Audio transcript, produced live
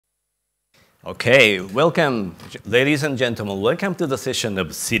Okay, welcome, ladies and gentlemen. Welcome to the session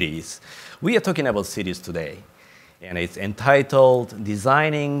of cities. We are talking about cities today, and it's entitled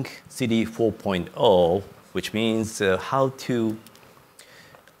Designing City 4.0, which means how to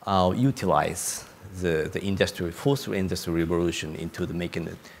utilize the fourth industrial revolution into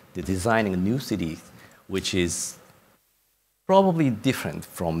the designing a new city, which is probably different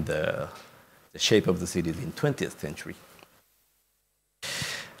from the shape of the cities in 20th century.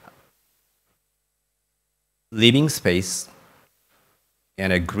 Living space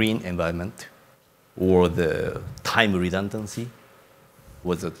and a green environment, or the time redundancy,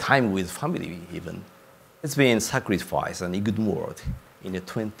 or the time with family even, it's been sacrificed and ignored in the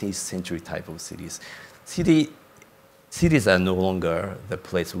 20th century type of cities. Cities are no longer the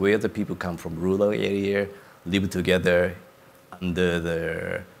place where the people come from rural area, live together under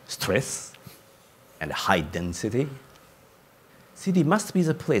the stress and high density. City must be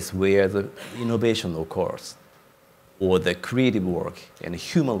the place where the innovation occurs, or the creative work and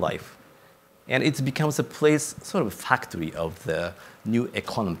human life. And it becomes a place, sort of a factory of the new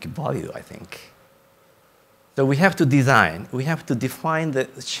economic value, I think. So we have to define the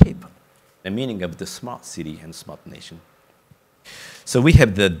shape, the meaning of the smart city and smart nation. So we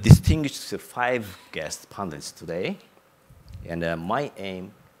have the distinguished 5 guest panelists today. And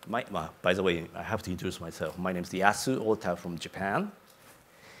by the way, I have to introduce myself. My name is Yasu Ota from Japan.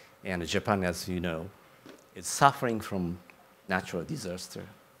 And Japan, as you know, is suffering from natural disaster.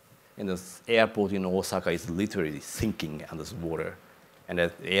 And the airport in Osaka is literally sinking under the water. And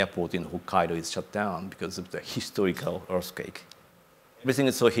the airport in Hokkaido is shut down because of the historical earthquake. Everything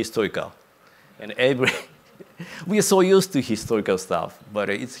is so historical. And we are so used to historical stuff, but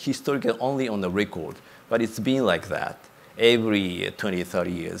it's historical only on the record. But it's been like that. Every 20, 30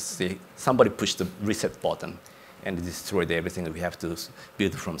 years, somebody pushed the reset button and destroyed everything that we have to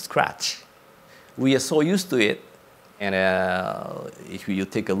build from scratch. We are so used to it, and if you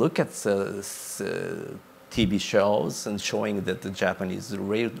take a look at TV shows and showing that the Japanese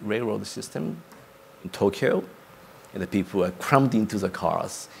railroad system in Tokyo, and the people are crammed into the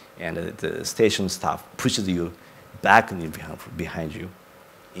cars, and the station staff pushes you back and behind you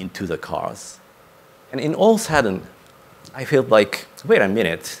into the cars. And in all sudden, I felt like, wait a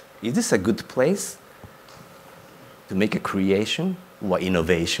minute, is this a good place to make a creation or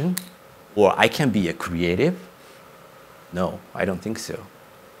innovation? Or I can be a creative? No, I don't think so.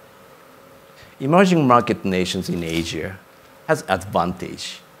 Emerging market nations in Asia has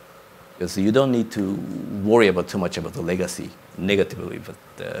advantage because you don't need to worry about too much about the legacy negatively, but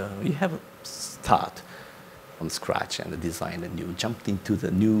you have a start from scratch and design and you jumped into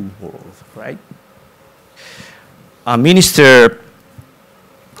the new world, right? Minister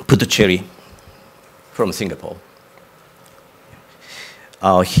Puducherry from Singapore.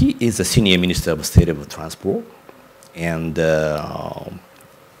 He is a senior minister of state of transport, and I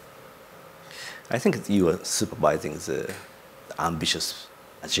think you are supervising the ambitious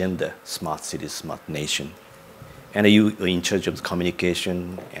agenda, smart city, smart nation. And you are in charge of the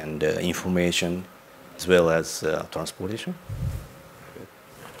communication and information, as well as transportation.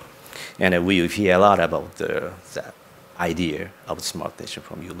 And we will hear a lot about that idea of smart nation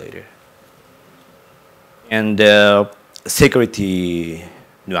from you later. And Secretary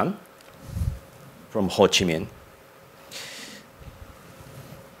Nguyen from Ho Chi Minh.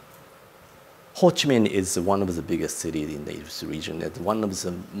 Ho Chi Minh is one of the biggest cities in this region. It's one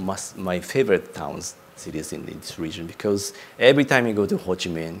of my favorite cities in this region, because every time I go to Ho Chi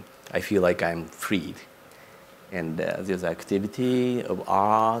Minh, I feel like I'm freed. And there's activity of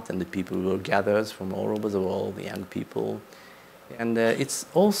art, and the people will gather from all over the world, the young people. And it's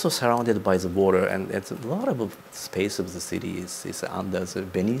also surrounded by the water, and it's a lot of space of the city is under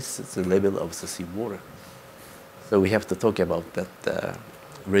beneath the level of the sea water. So we have to talk about that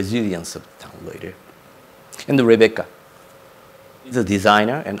resilience of the town later. And Rebecca is a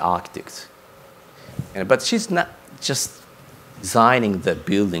designer and architect. But she's not just designing the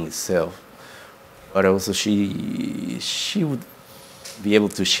building itself, but also she would be able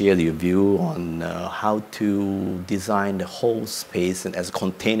to share your view on how to design the whole space and as a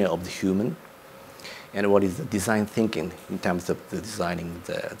container of the human, and what is the design thinking in terms of the designing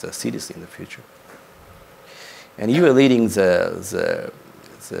the cities in the future. And you are leading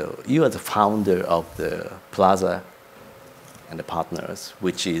you are the founder of the Plaza and the partners,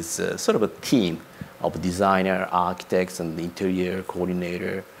 which is sort of a team of designer, architects, and the interior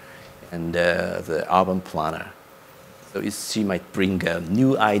coordinator, and the urban planner. So she might bring a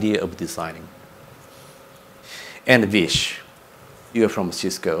new idea of designing. And Vish, you are from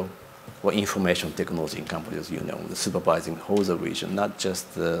Cisco, or information technology companies, you know, supervising the whole region, not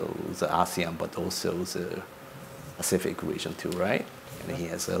just the ASEAN, but also the Pacific region too, right? And he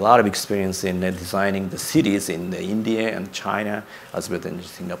has a lot of experience in designing the cities in India and China, as well as in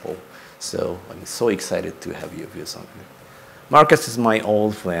Singapore. So I'm so excited to have your views on it. Markus is my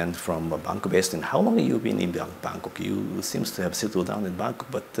old friend from Bangkok based. And how long have you been in Bangkok? You seems to have settled down in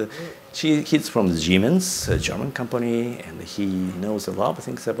Bangkok, but he's from Siemens, a German company, and he knows a lot of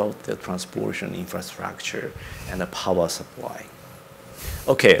things about the transportation infrastructure and the power supply.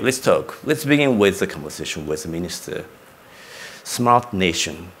 Okay, let's talk. Let's begin with the conversation with the minister. Smart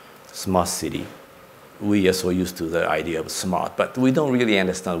nation, smart city. We are so used to the idea of smart, but we don't really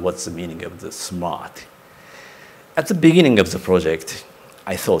understand what's the meaning of the smart. At the beginning of the project,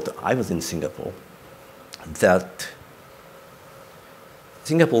 I thought, I was in Singapore, that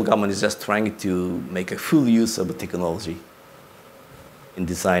Singapore government is just trying to make a full use of technology in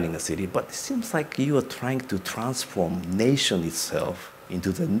designing a city, but it seems like you are trying to transform nation itself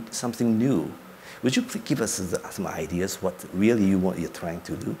into something new. Would you please give us some ideas what really you're trying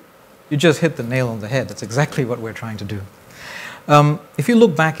to do? You just hit the nail on the head. That's exactly what we're trying to do. If you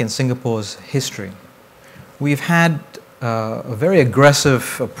look back in Singapore's history, we've had a very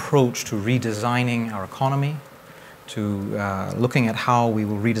aggressive approach to redesigning our economy, to looking at how we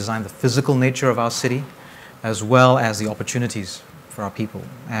will redesign the physical nature of our city, as well as the opportunities for our people.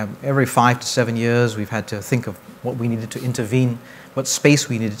 Every 5 to 7 years, we've had to think of what we needed to intervene, what space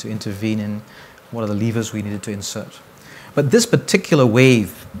we needed to intervene in, what are the levers we needed to insert. But this particular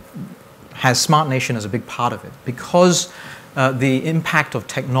wave has Smart Nation as a big part of it, because the impact of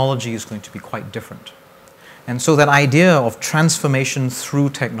technology is going to be quite different. And so that idea of transformation through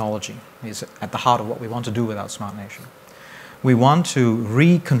technology is at the heart of what we want to do with our Smart Nation. We want to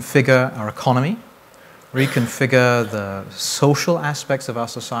reconfigure our economy, reconfigure the social aspects of our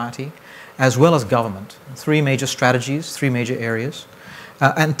society, as well as government. 3 major strategies, 3 major areas,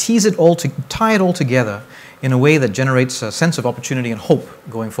 and tie it all together in a way that generates a sense of opportunity and hope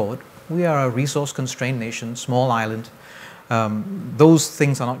going forward. We are a resource-constrained nation, small island. Those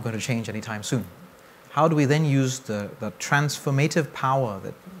things are not going to change anytime soon. How do we then use the transformative power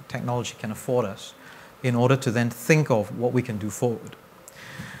that technology can afford us in order to then think of what we can do forward?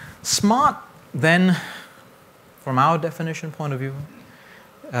 Smart, then, from our definition point of view,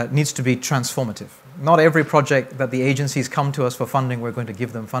 needs to be transformative. Not every project that the agencies come to us for funding, we're going to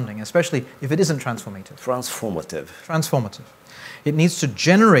give them funding, especially if it isn't transformative. Transformative. Transformative. It needs to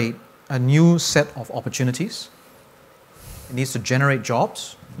generate a new set of opportunities. It needs to generate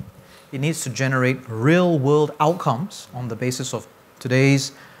jobs. It needs to generate real-world outcomes on the basis of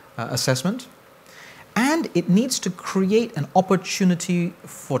today's assessment. And it needs to create an opportunity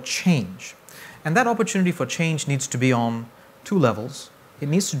for change. And that opportunity for change needs to be on 2 levels. It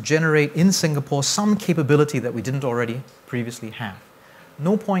needs to generate in Singapore some capability that we didn't already previously have.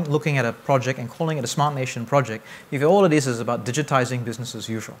 No point looking at a project and calling it a Smart Nation project if all it is about digitizing business as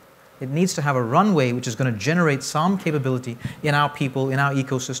usual. It needs to have a runway which is going to generate some capability in our people, in our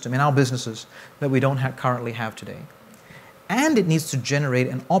ecosystem, in our businesses that we don't currently have today. And it needs to generate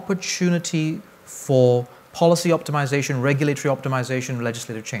an opportunity for policy optimization, regulatory optimization,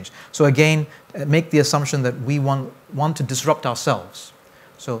 legislative change. So again, make the assumption that we want to disrupt ourselves.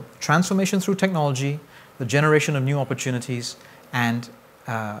 So transformation through technology, the generation of new opportunities, and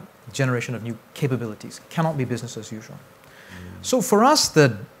generation of new capabilities. Cannot be business as usual. So for us,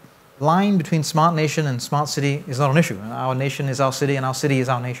 the line between Smart Nation and Smart City is not an issue. Our nation is our city, and our city is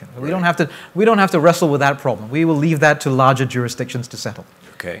our nation. So we don't have to wrestle with that problem. We will leave that to larger jurisdictions to settle.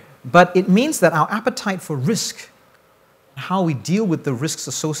 Okay. But it means that our appetite for risk, how we deal with the risks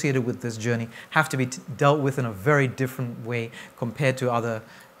associated with this journey, have to be dealt with in a very different way compared to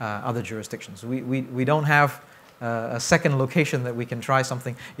other jurisdictions. We don't have a second location that we can try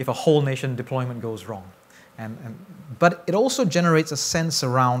something if a whole nation deployment goes wrong. But it also generates a sense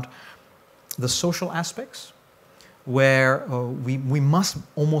around the social aspects, where we must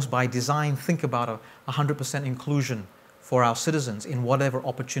almost by design think about a 100% inclusion for our citizens in whatever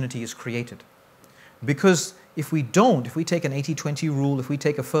opportunity is created. Because if we take an 80-20 rule, if we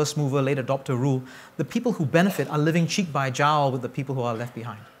take a first mover, late adopter rule, the people who benefit are living cheek by jowl with the people who are left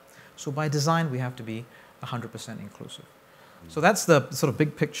behind. So by design, we have to be 100% inclusive. So that's the sort of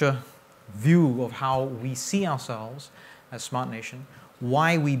big picture view of how we see ourselves as Smart Nation,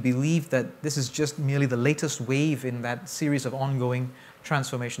 why we believe that this is just merely the latest wave in that series of ongoing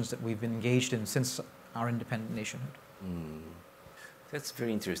transformations that we've been engaged in since our independent nationhood. That's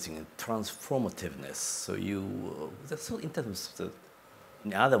very interesting. Transformativeness. So so in terms of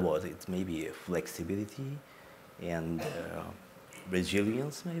in other words, it's maybe flexibility and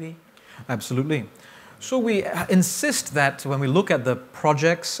resilience, maybe. Absolutely. So we insist that when we look at the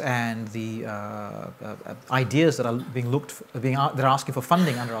projects and the ideas that are that are asking for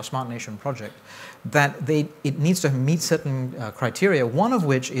funding under our Smart Nation project, that it needs to meet certain criteria. One of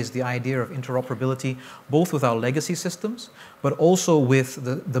which is the idea of interoperability, both with our legacy systems, but also with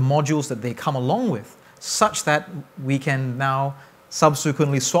the modules that they come along with, such that we can now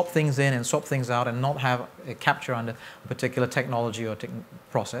subsequently swap things in and swap things out and not have a capture under a particular technology or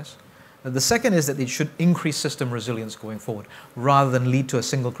process. The second is that it should increase system resilience going forward, rather than lead to a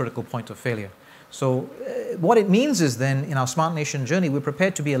single critical point of failure. So what it means is then, in our Smart Nation journey, we're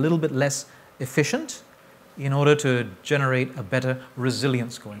prepared to be a little bit less efficient in order to generate a better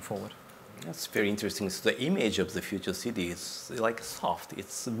resilience going forward. That's very interesting. So the image of the future city is like soft.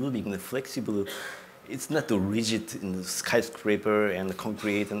 It's moving, flexible. It's not the rigid in the skyscraper and the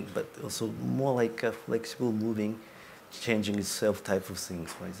concrete, but also more like a flexible, moving, changing itself type of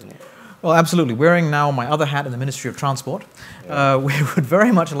things, isn't it? Well, absolutely. Wearing now my other hat in the Ministry of Transport, we would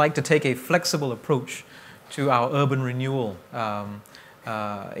very much like to take a flexible approach to our urban renewal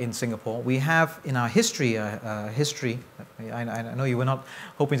in Singapore. We have in our history, I know you were not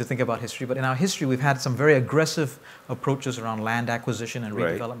hoping to think about history, but in our history we've had some very aggressive approaches around land acquisition and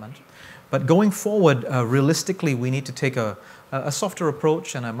redevelopment. But going forward, realistically, we need to take a softer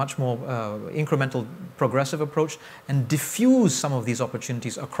approach and a much more incremental, progressive approach, and diffuse some of these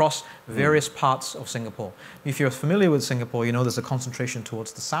opportunities across various parts of Singapore. If you're familiar with Singapore, you know there's a concentration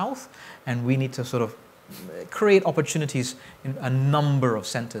towards the south, and we need to sort of create opportunities in a number of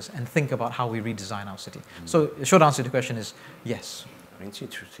centers and think about how we redesign our city. So the short answer to the question is yes. It's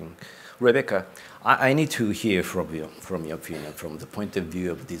interesting. Rebecca, I need to hear from your opinion, from the point of view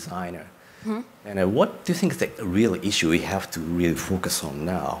of a designer. And what do you think is the real issue we have to really focus on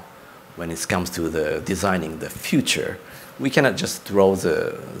now when it comes to the designing the future? We cannot just draw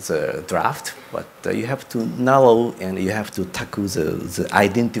the draft, but you have to narrow and you have to tackle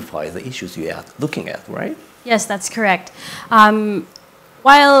identify the issues you are looking at, right? Yes, that's correct.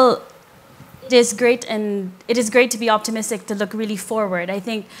 While it is great to be optimistic, to look really forward, I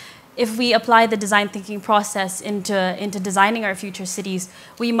think if we apply the design thinking process into designing our future cities,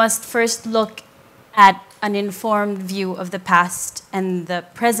 we must first look at an informed view of the past and the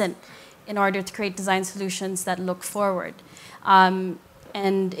present in order to create design solutions that look forward. And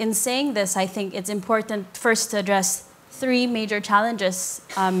in saying this, I think it's important first to address three major challenges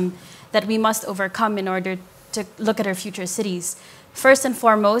that we must overcome in order to look at our future cities. First and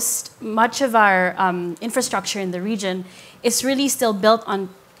foremost, much of our infrastructure in the region is really still built on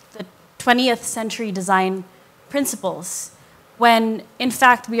 20th century design principles, when in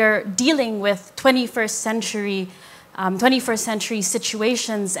fact we are dealing with 21st century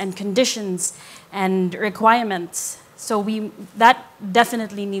situations and conditions and requirements. So that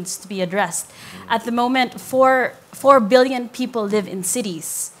definitely needs to be addressed. At the moment, 4 billion people live in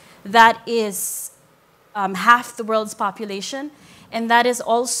cities. That is half the world's population, and that is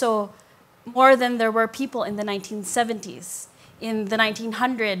also more than there were people in the 1970s. In the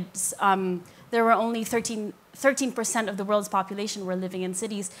 1900s, there were only 13% of the world's population were living in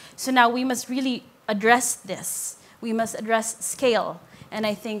cities. So now we must really address this. We must address scale. And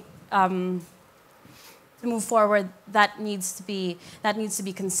I think to move forward, that needs to be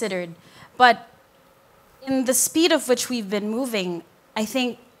considered. But in the speed of which we've been moving, I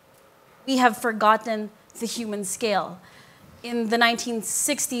think we have forgotten the human scale. In the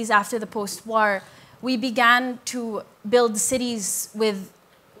 1960s, after the post-war, we began to build cities with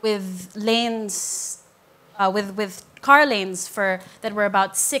lanes, with car lanes that were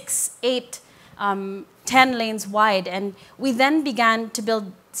about 6, 8, 10 lanes wide. And we then began to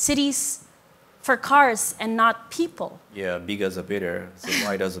build cities for cars and not people. Yeah, bigger the better, the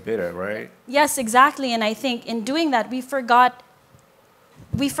wider the better, right? Yes, exactly. And I think in doing that, we forgot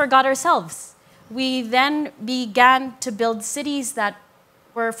ourselves. We then began to build cities that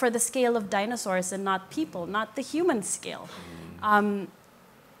were for the scale of dinosaurs and not people, not the human scale. And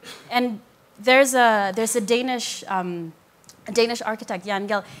there's a Danish architect,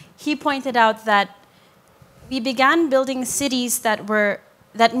 Jan. He pointed out that we began building cities that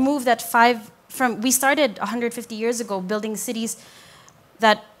moved at we started 150 years ago building cities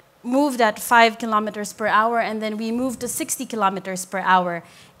that moved at 5 kilometers per hour, and then we moved to 60 kilometers per hour.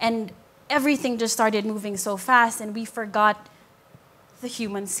 And everything just started moving so fast, and we forgot the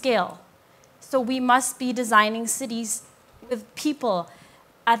human scale. So we must be designing cities with people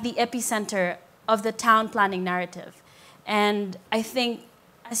at the epicenter of the town planning narrative. And I think,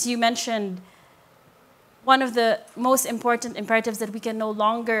 as you mentioned, one of the most important imperatives that we can no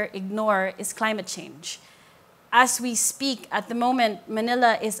longer ignore is climate change. as we speak, at the moment,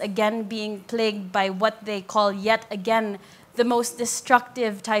 Manila is again being plagued by what they call yet again the most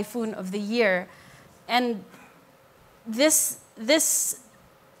destructive typhoon of the year. And this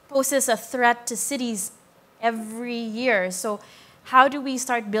poses a threat to cities every year. So how do we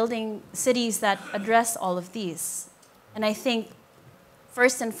start building cities that address all of these? And I think,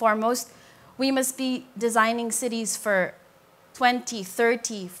 first and foremost, we must be designing cities for 20,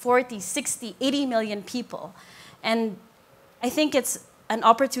 30, 40, 60, 80 million people. And I think it's an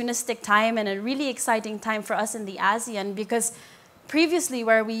opportunistic time and a really exciting time for us in the ASEAN, because previously,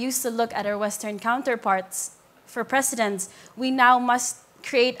 where we used to look at our Western counterparts for precedents, we now must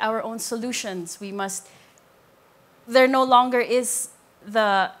create our own solutions. We can no longer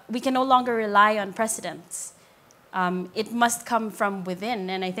rely on precedents. It must come from within,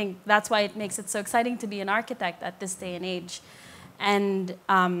 and I think that's why it makes it so exciting to be an architect at this day and age. And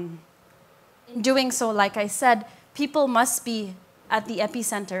in doing so, like I said, people must be at the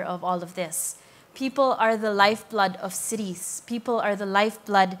epicenter of all of this. People are the lifeblood of cities. People are the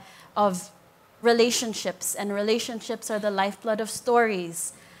lifeblood of relationships, and relationships are the lifeblood of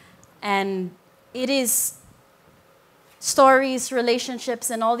stories. And it is stories, relationships,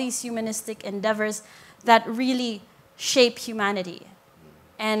 and all these humanistic endeavors that really shape humanity.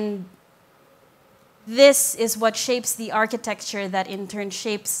 And this is what shapes the architecture that in turn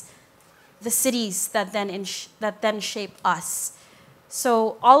shapes the cities that then shape us.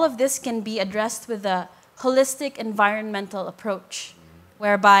 So all of this can be addressed with a holistic environmental approach,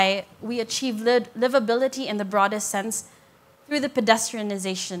 whereby we achieve livability in the broadest sense through the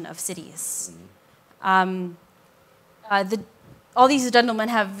pedestrianization of cities. All these gentlemen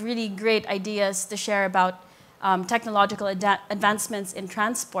have really great ideas to share about technological advancements in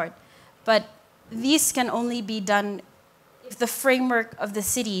transport, but these can only be done if the framework of the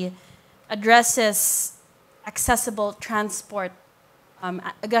city addresses accessible transport,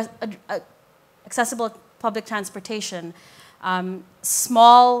 accessible public transportation,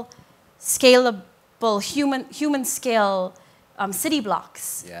 small, scalable, human scale city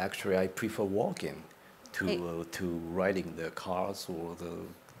blocks. Yeah, actually, I prefer walking to riding the cars or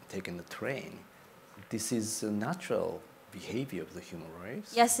taking the train. This is a natural behavior of the human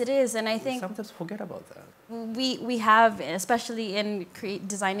race. Yes, it is, and I think sometimes forget about that. We have, especially in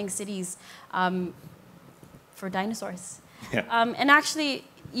designing cities, for dinosaurs. Yeah. And actually,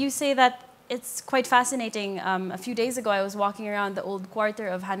 you say that it's quite fascinating. A few days ago, I was walking around the old quarter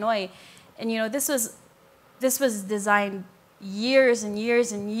of Hanoi, and this was designed years and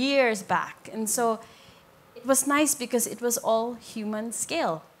years and years back, and so it was nice because it was all human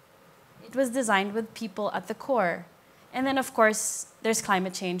scale. It was designed with people at the core. And then, of course, there's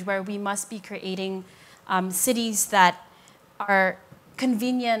climate change, where we must be creating cities that are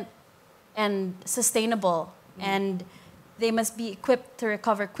convenient and sustainable, and they must be equipped to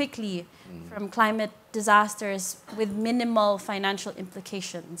recover quickly from climate disasters with minimal financial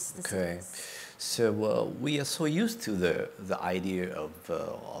implications. Okay. So we are so used to the idea of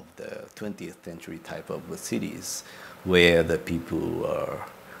the 20th century type of cities, where the people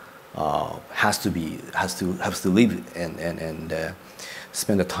has to live and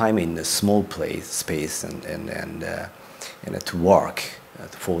spend the time in a small space and to work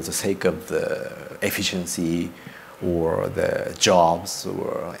for the sake of the efficiency or the jobs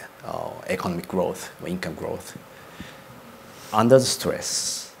or economic growth or income growth under the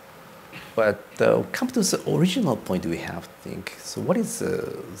stress. But come to the original point we have to think. So what is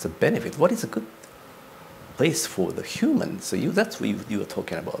the benefit? What is a good place for the human? So that's what you were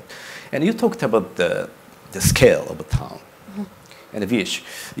talking about. And you talked about the scale of a town. Mm-hmm. And Vish,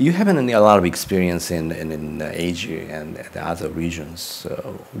 you have a lot of experience in Asia and the other regions.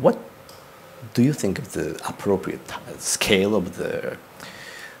 What do you think of the appropriate scale of the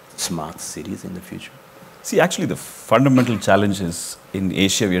smart cities in the future? See, actually, the fundamental challenge is in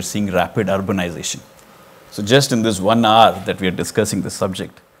Asia, we are seeing rapid urbanization. So just in this 1 hour that we are discussing this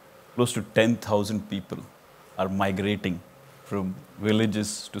subject, close to 10,000 people are migrating from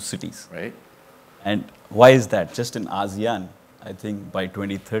villages to cities. Right. And why is that? Just in ASEAN, I think by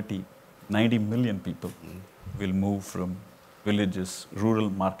 2030, 90 million people will move from villages,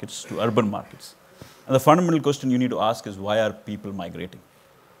 rural markets to urban markets. And the fundamental question you need to ask is, why are people migrating?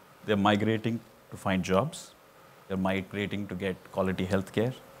 They're migrating to find jobs. They're migrating to get quality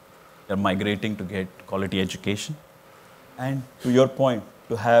healthcare. They're migrating to get quality education. And to your point,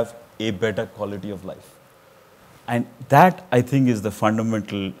 to have a better quality of life. And that, I think, is the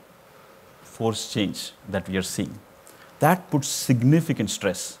fundamental force change that we are seeing. That puts significant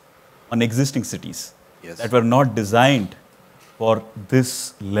stress on existing cities that were not designed for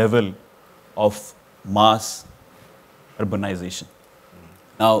this level of mass urbanization.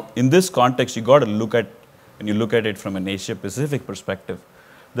 Now, in this context, you got to look at, when you look at it from an Asia-Pacific perspective,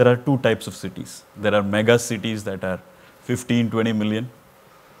 there are two types of cities. There are mega cities that are 15, 20 million,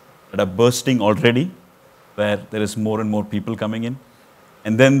 that are bursting already, where there is more and more people coming in.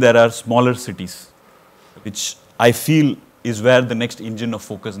 And then there are smaller cities, which I feel is where the next engine of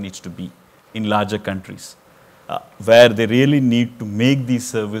focus needs to be in larger countries, where they really need to make these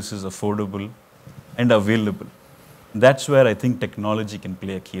services affordable and available. That's where I think technology can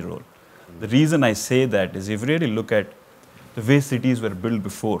play a key role. The reason I say that is if you really look at the way cities were built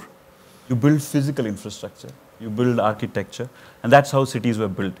before, you build physical infrastructure, you build architecture, and that's how cities were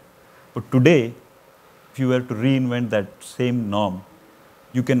built. But today, if you were to reinvent that same norm,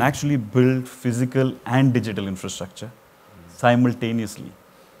 you can actually build physical and digital infrastructure simultaneously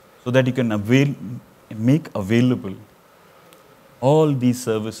so that you can make available all these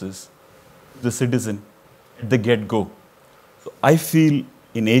services to the citizen at the get-go. So I feel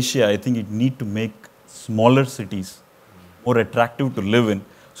in Asia, I think you need to make smaller cities more attractive to live in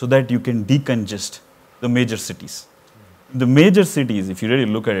so that you can decongest the major cities. The major cities, if you really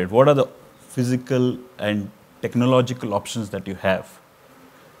look at it, what are the physical and technological options that you have?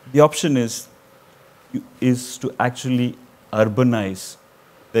 The option is to actually urbanize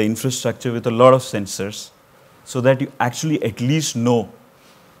the infrastructure with a lot of sensors so that you actually at least know,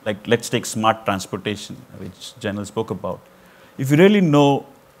 like let's take smart transportation, which Janil spoke about. If you really know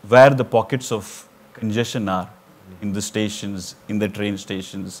where the pockets of congestion are in the stations, in the train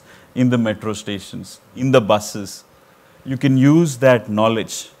stations, in the metro stations, in the buses, you can use that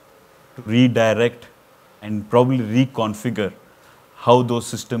knowledge to redirect and probably reconfigure how those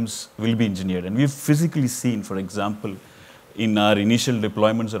systems will be engineered. And we've physically seen, for example, in our initial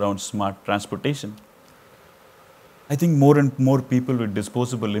deployments around smart transportation, I think more and more people with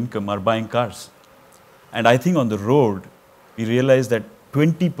disposable income are buying cars. And I think on the road, we realize that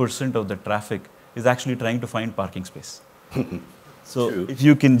 20% of the traffic is actually trying to find parking space. So True. if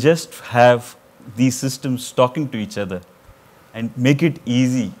you can just have these systems talking to each other and make it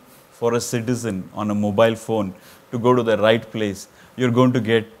easy for a citizen on a mobile phone to go to the right place, you're going to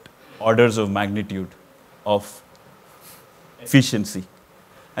get orders of magnitude of efficiency.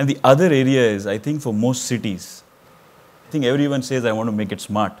 And the other area is, I think for most cities, I think everyone says, I want to make it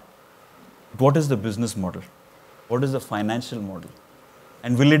smart. But what is the business model? What is the financial model?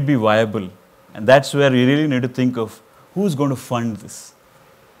 And will it be viable? And that's where we really need to think of who's going to fund this.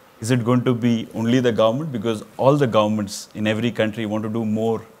 Is it going to be only the government? Because all the governments in every country want to do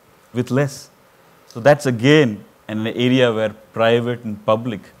more with less. So that's again an area where private and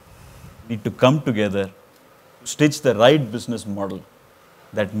public need to come together to stitch the right business model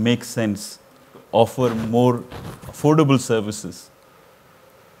that makes sense, to offer more affordable services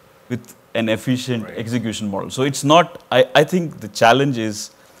with an efficient execution model. So it's not, I think the challenge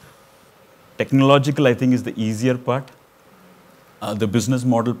is technological, I think is the easier part. The business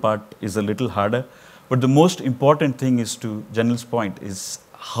model part is a little harder. But the most important thing is, to Janil's point, is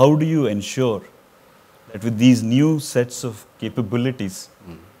how do you ensure that with these new sets of capabilities,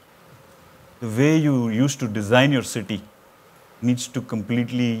 the way you used to design your city needs to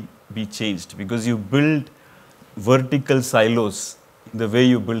completely be changed, because you build vertical silos in the way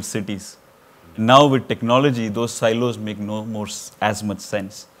you build cities. Now with technology, those silos make no more as much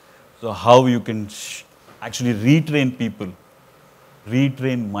sense. So how you can actually retrain people,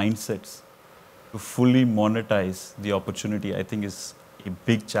 retrain mindsets to fully monetize the opportunity, I think is a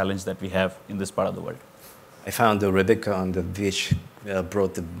big challenge that we have in this part of the world. I found Rebecca and Vish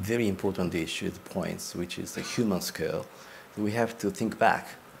brought a very important issue, points, which is the human scale. We have to think back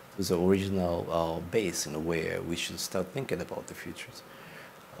to the original base in where we should start thinking about the futures.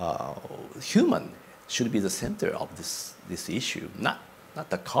 Human should be the center of this issue, not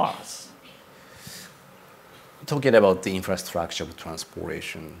the cars. Talking about the infrastructure of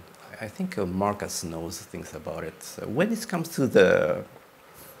transportation, I think Markus knows things about it. So when it comes to the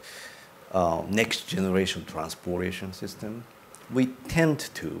next generation transportation system, we tend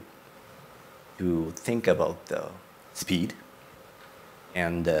to think about the speed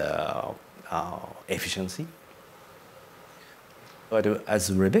and efficiency. But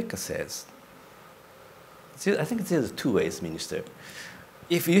as Rebecca says, I think there's two ways, Minister.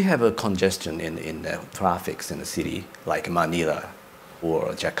 If you have a congestion in the traffic in the city, like Manila or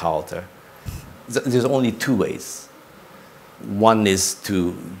Jakarta, there's only two ways. One is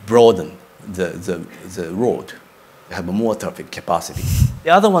to broaden the road, have more traffic capacity.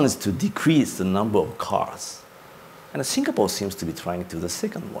 The other one is to decrease the number of cars. And Singapore seems to be trying to do the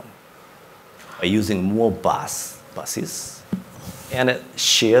second one by using more buses and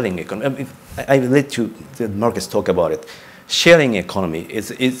sharing economy. I let you, Marcus, talk about it. Sharing economy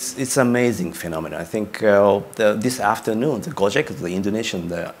it's amazing phenomenon. I think this afternoon, the Gojek, the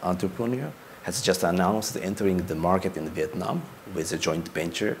Indonesian entrepreneur, has just announced entering the market in Vietnam with a joint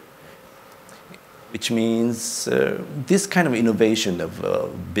venture, which means this kind of innovation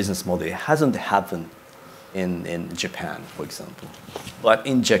of business model hasn't happened in Japan, for example, but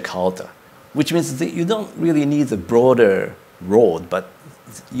in Jakarta, which means that you don't really need a broader road, but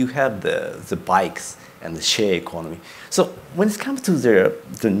you have the bikes and the share economy. So when it comes to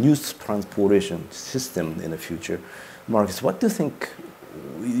the new transportation system in the future, Marcus, what do you think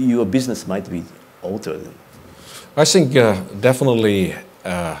your business might be altered? I think definitely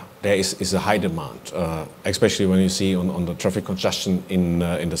there is a high demand, especially when you see on the traffic congestion in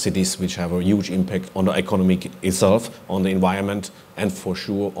the cities, which have a huge impact on the economy itself, on the environment, and for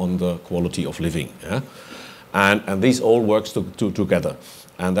sure on the quality of living. Yeah? And these all works together.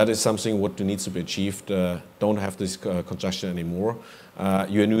 And that is something what needs to be achieved. Don't have this congestion anymore.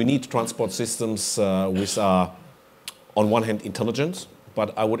 You need transport systems which are, on one hand, intelligent,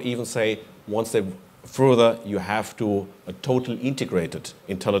 but I would even say one step further, you have to a total integrated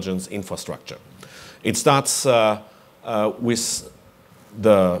intelligence infrastructure. It starts with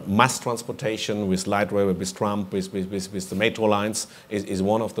the mass transportation, with light railway, with tram, with the metro lines is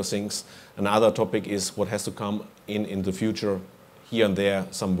one of the things. Another topic is what has to come in the future. Here and there,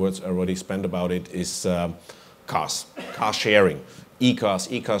 some words already spent about it, is cars, car sharing,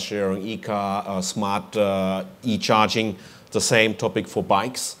 e-cars, e-car sharing, e-car, smart e-charging, the same topic for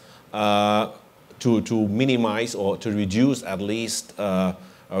bikes, to minimize or to reduce at least, I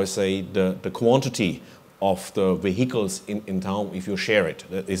would say, the quantity of the vehicles in town if you share it.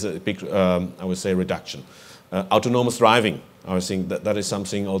 That is a big, I would say, reduction. Autonomous driving, I think that is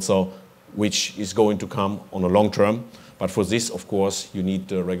something also which is going to come on a long term. But for this, of course, you need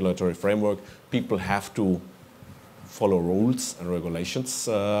the regulatory framework. People have to follow rules and regulations,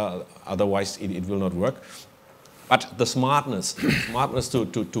 otherwise it will not work. But the smartness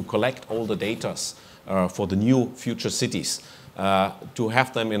to collect all the data for the new future cities, to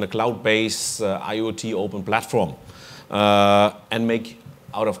have them in a cloud-based IoT open platform, and make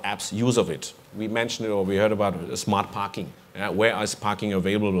out of apps use of it. We mentioned it, or we heard about smart parking. Where is parking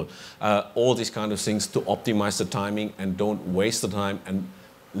available? All these kind of things to optimize the timing and don't waste the time, and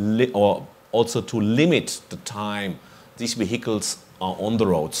or also to limit the time these vehicles are on the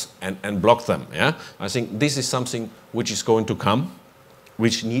roads and block them. Yeah? I think this is something which is going to come,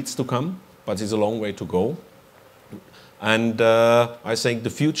 which needs to come, but it's a long way to go. And I think the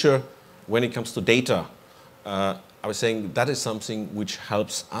future, when it comes to data, I was saying that is something which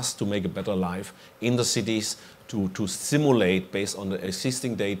helps us to make a better life in the cities, to simulate based on the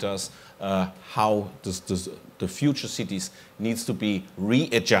existing data how the future cities needs to be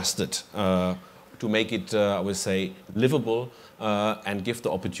readjusted to make it, I would say, livable and give the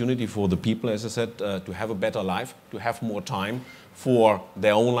opportunity for the people, as I said, to have a better life, to have more time for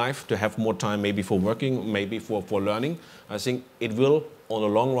their own life, to have more time maybe for working, maybe for learning. I think it will, on the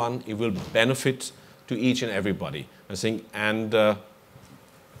long run, it will benefit to each and everybody, I think. And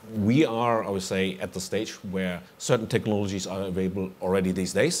we are, I would say, at the stage where certain technologies are available already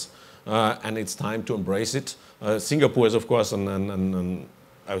these days, and it's time to embrace it. Singapore is, of course, I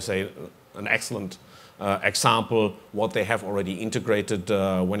would say, an excellent example what they have already integrated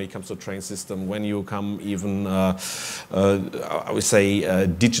when it comes to train system. When you come even, I would say,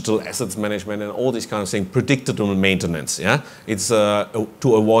 digital assets management and all these kind of things, predictable maintenance. Yeah, it's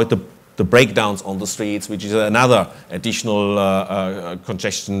to avoid the breakdowns on the streets, which is another additional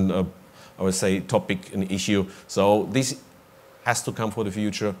congestion, I would say, topic and issue. So this has to come for the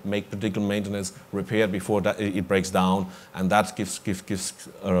future, make predictable maintenance, repair before that it breaks down, and that gives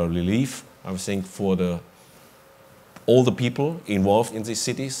relief, I think, for all the people involved in these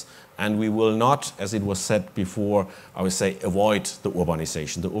cities. And we will not, as it was said before, I would say, avoid the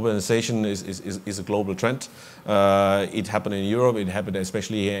urbanization. The urbanization is a global trend. It happened in Europe, it happened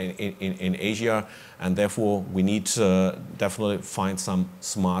especially here in Asia, and therefore we need to definitely find some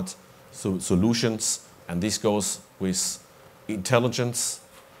smart solutions, and this goes with intelligence,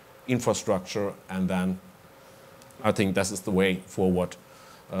 infrastructure, and then I think this is the way forward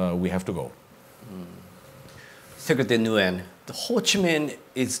we have to go. Secretary Nguyen, the Ho Chi Minh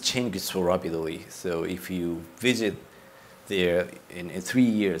is changing so rapidly. So if you visit there in 3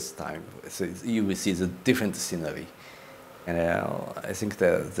 years' time, so you will see the different scenery. And I think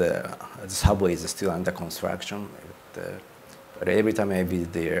the subway is still under construction. But every time I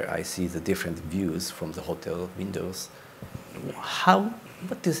visit there, I see the different views from the hotel windows.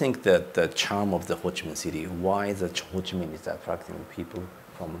 What do you think that the charm of the Ho Chi Minh City? Why the Ho Chi Minh is attracting people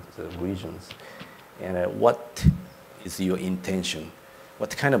from the regions. And what is your intention?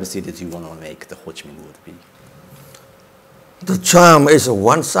 What kind of a city do you want to make the Ho Chi Minh would be? The charm is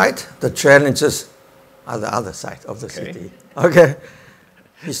one side, the challenges are the other side of the city. Okay.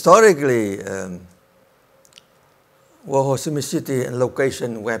 Historically, Ho Chi Minh City and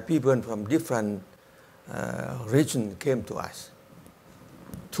location where people from different regions came to us.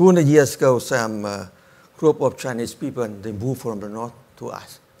 200 years ago, some group of Chinese people, they moved from the north to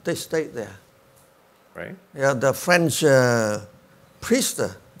us. They stayed there. Right. Yeah, the French priests,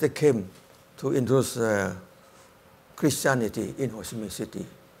 they came to introduce Christianity in Ho Chi Minh City.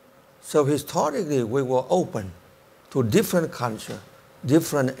 So historically, we were open to different culture,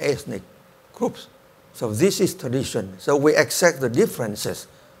 different ethnic groups. So this is tradition. So we accept the differences.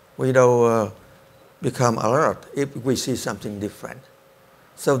 We don't become alert if we see something different.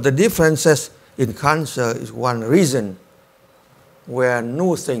 So the differences in culture is one reason where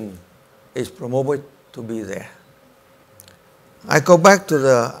new thing is promoted to be there. I go back to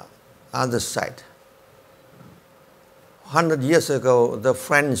the other side. 100 years ago, the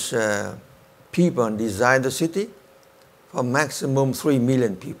French people designed the city for maximum 3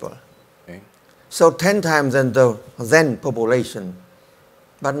 million people. Okay. So 10 times than the then population,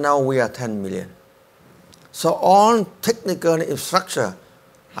 but now we are 10 million. So all technical infrastructure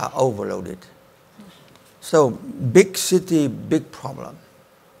are overloaded. So big city, big problem.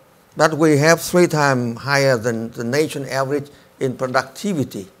 But we have 3 times higher than the nation average in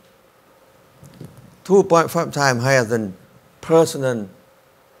productivity. 2.5 times higher than personal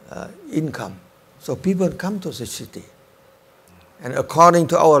income. So people come to the city. And according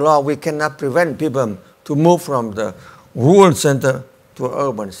to our law, we cannot prevent people to move from the rural center to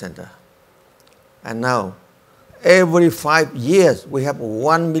urban center. And now, every 5 years, we have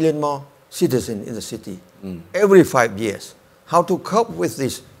 1 million more citizens in the city. Every 5 years. How to cope with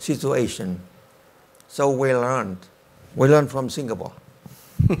this situation. So we learned from Singapore.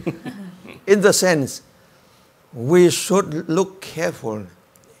 In the sense, we should look careful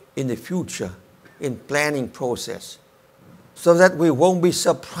in the future in planning process so that we won't be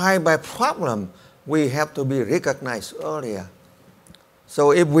surprised by problem. We have to be recognized earlier.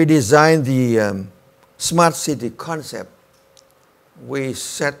 So if we design the smart city concept, we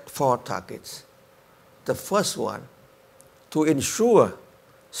set 4 targets. The first one, to ensure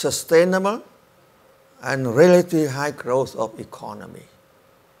sustainable and relatively high growth of economy.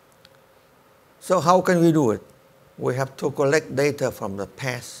 So how can we do it? We have to collect data from the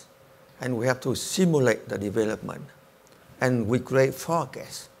past and we have to simulate the development and we create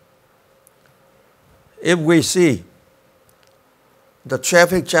forecasts. If we see the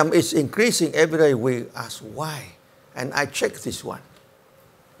traffic jam is increasing every day, we ask why. And I checked this one.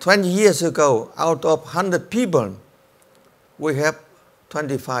 20 years ago, out of 100 people, we have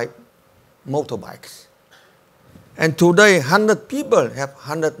 25 motorbikes. And today, 100 people have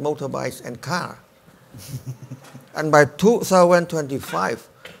 100 motorbikes and car. And by 2025,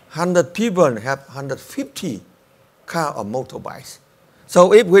 100 people have 150 car or motorbikes.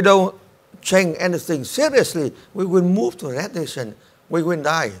 So if we don't change anything seriously, we will move to that direction. We will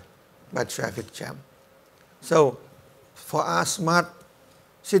die by traffic jam. So for us, smart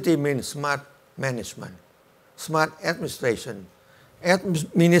city means smart management, smart administration.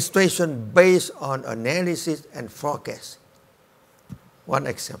 Administration based on analysis and forecast. One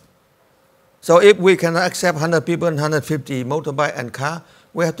example. So if we cannot accept 100 people and 150 motorbike and car,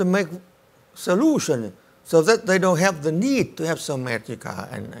 we have to make solution so that they don't have the need to have so many car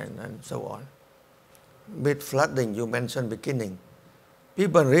and so on. With flooding, you mentioned beginning.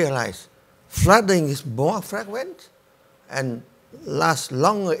 People realize flooding is more frequent and lasts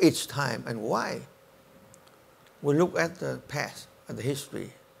longer each time. And why? We look at the past, at the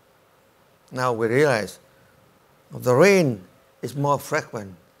history. Now we realize the rain is more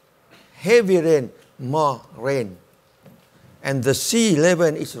frequent. Heavy rain, more rain. And the sea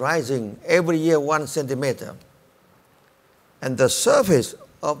level is rising every year 1 centimeter. And the surface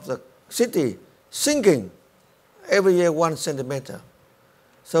of the city sinking every year 1 centimeter.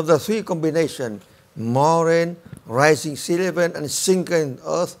 So the 3 combination, more rain, rising sea level, and sinking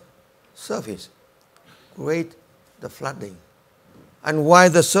earth surface, create the flooding. And why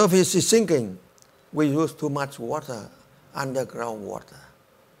the surface is sinking? We use too much water, underground water.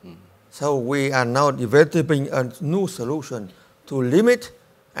 So we are now developing a new solution to limit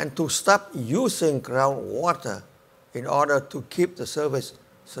and to stop using groundwater in order to keep the surface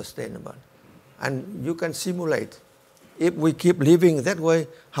sustainable. And you can simulate. If we keep living that way,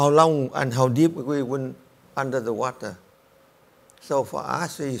 how long and how deep we will under the water. So for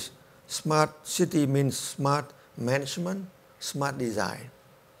us, is smart city means smart management, smart design.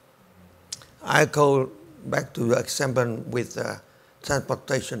 I go back to the example with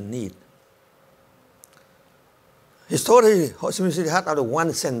transportation need. Historically, Ho Chi Minh City had only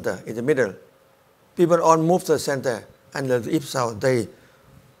one center in the middle. People all move to the center, and the east south, they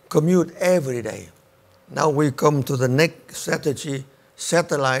commute every day. Now we come to the next strategy,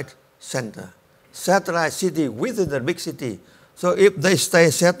 satellite center. Satellite city within the big city. So if they stay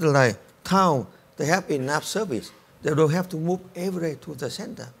satellite town, they have enough service. They don't have to move every day to the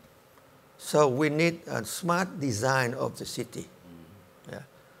center. So we need a smart design of the city. Yeah.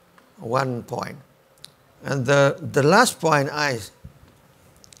 One point. And the last point, I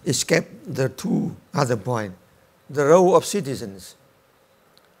escaped the two other points. The role of citizens.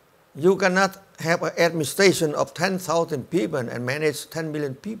 You cannot have an administration of 10,000 people and manage 10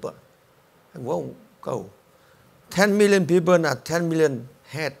 million people. It won't go. 10 million people are 10 million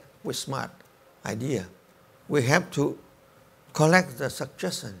head with smart idea. We have to collect the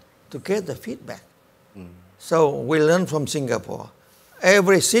suggestion to get the feedback. So we learn from Singapore.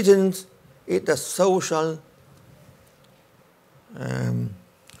 Every citizen is a social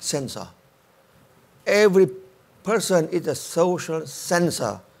sensor. Every person is a social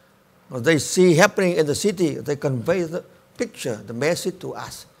sensor. They see happening in the city, they convey the picture, the message to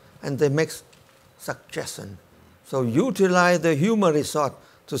us, and they make suggestions. So utilize the human resource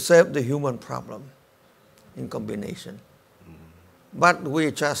to solve the human problem in combination. But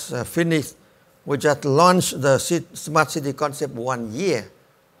we just finished, we just launched the smart city concept 1 year.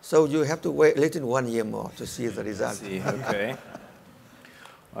 So you have to wait a little 1 year more to see the result. Okay.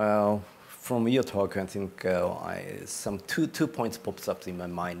 Well, from your talk, I think some two points pops up in my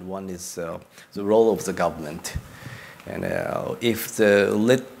mind. One is the role of the government, and if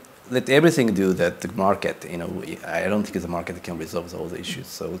let everything do that, the market, I don't think the market can resolve all the issues.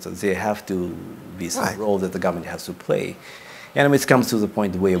 So there have to be some role that the government has to play. And when it comes to the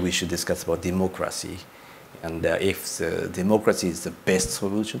point where we should discuss about democracy, and if the democracy is the best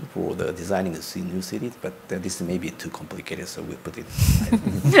solution for the designing the new cities, but this may be too complicated, so we'll put it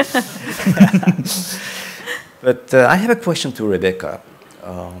aside. But I have a question to Rebecca.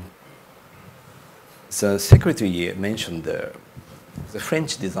 The secretary mentioned the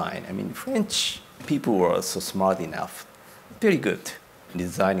French design. I mean, French people were so smart enough, very good in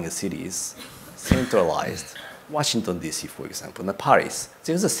designing cities, centralized. Washington, D.C., for example, and Paris,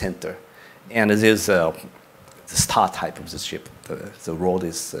 there's a center, and there's the star type of the ship. The road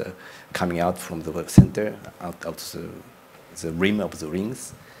is coming out from the center, out the rim of the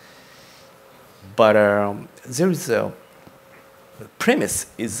rings. But there is a premise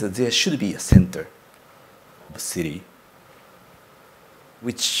is that there should be a center of the city,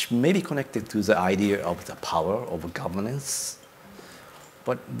 which may be connected to the idea of the power of governance.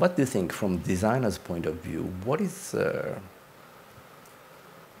 But what do you think, from designer's point of view, what is,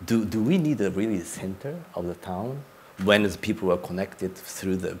 do we need a really center of the town when the people are connected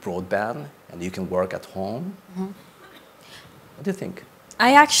through the broadband and you can work at home? Mm-hmm. What do you think?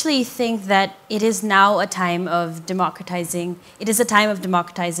 I actually think that it is now a time of democratizing, it is a time of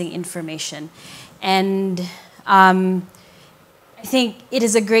democratizing information. And I think it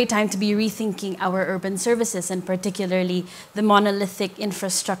is a great time to be rethinking our urban services, and particularly the monolithic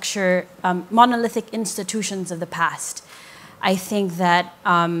infrastructure, monolithic institutions of the past. I think that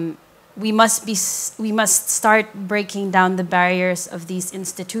we must start breaking down the barriers of these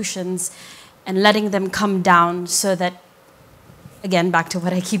institutions and letting them come down, so that, again, back to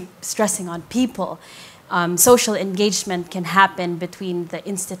what I keep stressing on people, social engagement can happen between the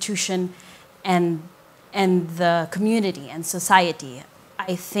institution and the community and society.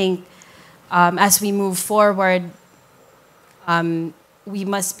 I think as we move forward, we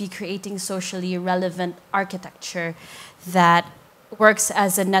must be creating socially relevant architecture that works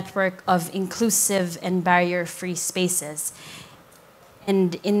as a network of inclusive and barrier-free spaces.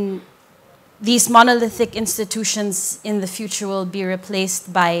 And in these monolithic institutions in the future will be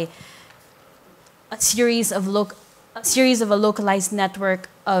replaced by a series of a localized network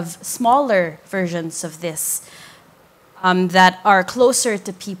of smaller versions of this that are closer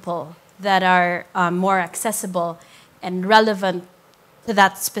to people, that are more accessible and relevant to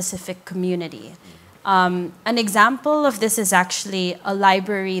that specific community. An example of this is actually a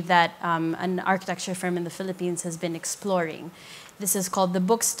library that an architecture firm in the Philippines has been exploring. This is called the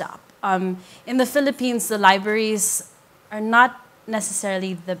Bookstop. In the Philippines, the libraries are not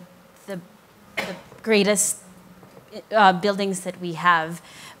necessarily the greatest buildings that we have,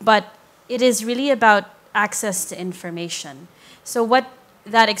 but it is really about access to information. So what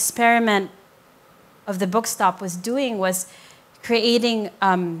that experiment of the Bookstop was doing was creating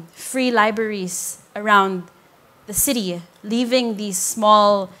free libraries around the city, leaving these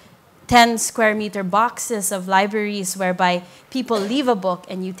small 10 square meter boxes of libraries whereby people leave a book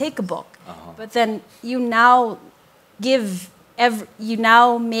and you take a book. But then you now you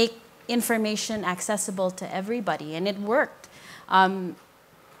now make information accessible to everybody, and it worked.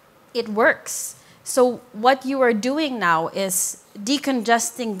 It works. So what you are doing now is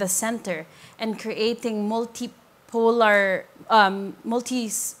decongesting the center and creating multipolar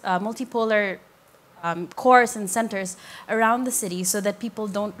cores and centers around the city so that people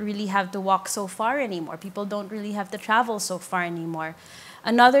don't really have to walk so far anymore. People don't really have to travel so far anymore.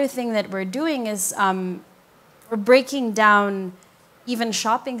 Another thing that we're doing is we're breaking down even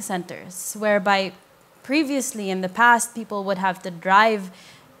shopping centers, whereby previously in the past people would have to drive.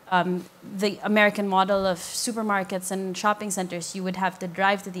 The American model of supermarkets and shopping centers, you would have to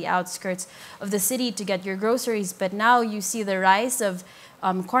drive to the outskirts of the city to get your groceries. But now you see the rise of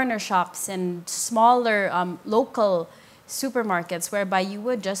corner shops and smaller local supermarkets whereby you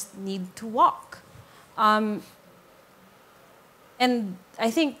would just need to walk. And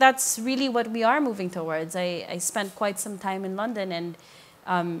I think that's really what we are moving towards. I spent quite some time in London,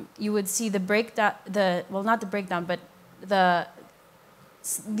 and you would see the breakdown, not the breakdown, but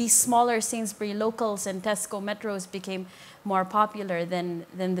these smaller Sainsbury locals and Tesco metros became more popular than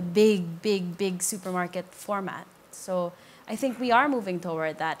the big supermarket format. So I think we are moving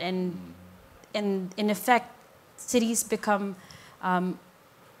toward that, and in effect, cities become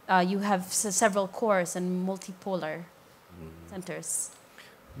you have several cores and multipolar centers.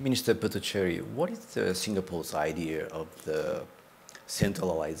 Minister Bhattacharya, what is Singapore's idea of the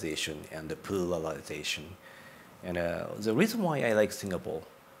centralization and the pluralization? And the reason why I like Singapore,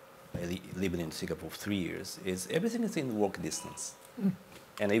 I lived in Singapore for 3 years, is everything is in walk distance.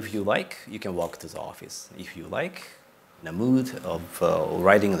 And if you like, you can walk to the office. If you like, in a mood of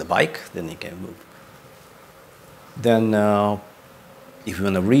riding the bike, then you can move. Then if you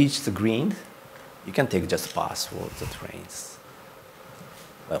want to reach the green, you can take just bus or the trains.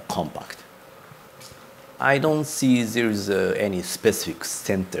 Well, compact. I don't see there is any specific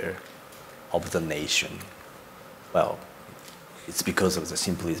center of the nation. Well, it's because of the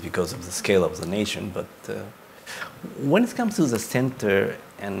scale of the nation, but when it comes to the center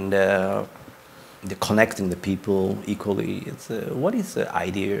and the connecting the people equally, what is the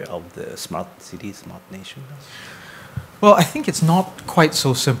idea of the smart city, smart nation? Well, I think it's not quite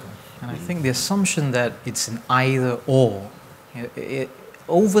so simple. And I think the assumption that it's an either or, it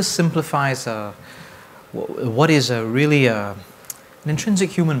oversimplifies what is really an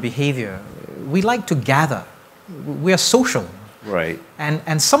intrinsic human behavior. We like to gather. We are social. Right.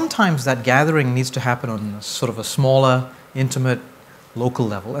 And sometimes that gathering needs to happen on sort of a smaller, intimate, local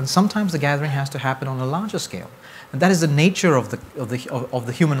level, and sometimes the gathering has to happen on a larger scale. And that is the nature of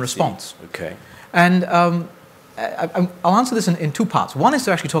the human response. Okay. And I'll answer this in two parts. One is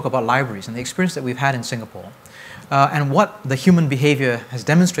to actually talk about libraries and the experience that we've had in Singapore, and what the human behavior has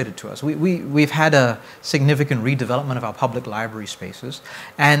demonstrated to us. We've had a significant redevelopment of our public library spaces,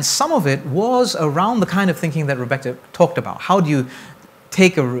 and some of it was around the kind of thinking that Rebecca talked about. How do you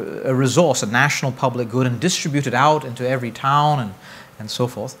take a resource, a national public good, and distribute it out into every town and so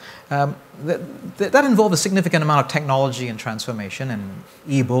forth? That involved a significant amount of technology and transformation, and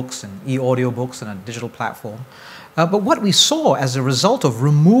e-books and e-audiobooks and a digital platform. But what we saw as a result of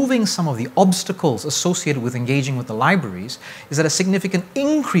removing some of the obstacles associated with engaging with the libraries is that a significant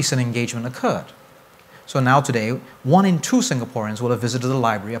increase in engagement occurred. So now today, 1 in 2 Singaporeans will have visited a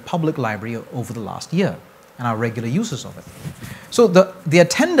library, a public library, over the last year, and are regular users of it. So the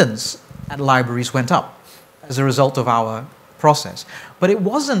attendance at libraries went up as a result of our process. But it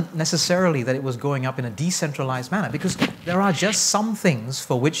wasn't necessarily that it was going up in a decentralized manner, because there are just some things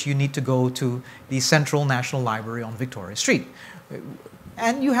for which you need to go to the Central National Library on Victoria Street.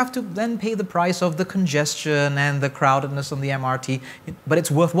 And you have to then pay the price of the congestion and the crowdedness on the MRT, but it's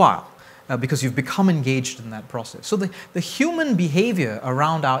worthwhile because you've become engaged in that process. So the human behavior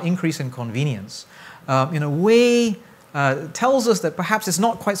around our increase in convenience, in a way, tells us that perhaps it's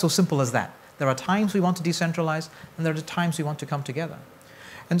not quite so simple as that. There are times we want to decentralize, and there are times we want to come together.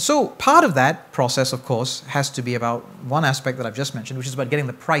 And so part of that process, of course, has to be about one aspect that I've just mentioned, which is about getting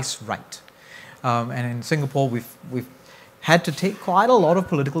the price right. And in Singapore, we've had to take quite a lot of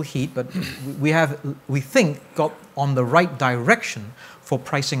political heat, but we think, got on the right direction for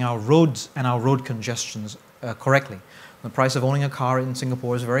pricing our roads and our road congestions correctly. The price of owning a car in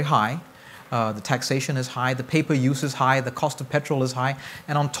Singapore is very high. The taxation is high, the paper use is high, the cost of petrol is high,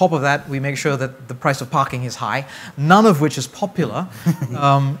 and on top of that, we make sure that the price of parking is high, none of which is popular.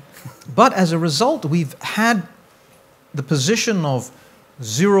 But as a result, we've had the position of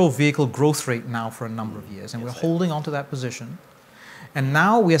zero vehicle growth rate now for a number of years, and we're holding on to that position. And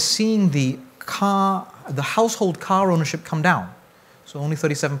now we are seeing the household car ownership come down. So only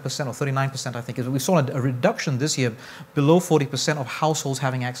 37% or 39%, I think. We saw a reduction this year below 40% of households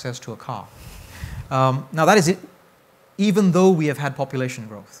having access to a car. Now that is it, even though we have had population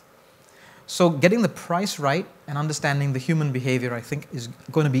growth. So getting the price right and understanding the human behavior, I think, is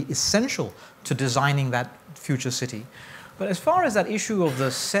going to be essential to designing that future city. But as far as that issue of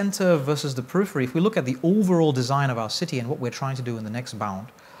the center versus the periphery, if we look at the overall design of our city and what we're trying to do in the next bound,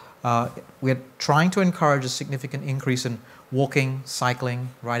 we're trying to encourage a significant increase in walking, cycling,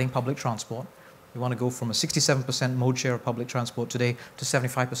 riding public transport. We want to go from a 67% mode share of public transport today to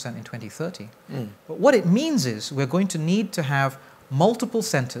 75% in 2030. But what it means is we're going to need to have multiple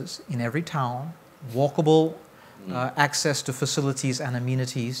centers in every town, walkable access to facilities and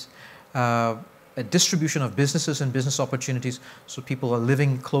amenities, a distribution of businesses and business opportunities so people are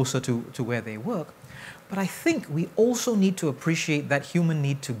living closer to where they work. But I think we also need to appreciate that human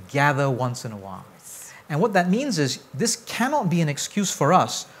need to gather once in a while. And what that means is this cannot be an excuse for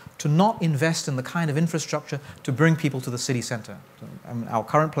us to not invest in the kind of infrastructure to bring people to the city center. So, our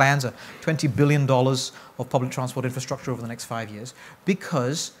current plans are $20 billion of public transport infrastructure over the next 5 years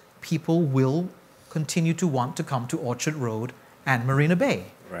because people will continue to want to come to Orchard Road and Marina Bay.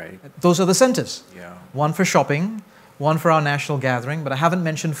 Right. Those are the centers. Yeah. One for shopping, one for our national gathering, but I haven't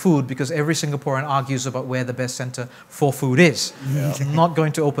mentioned food because every Singaporean argues about where the best center for food is. Yeah. I'm not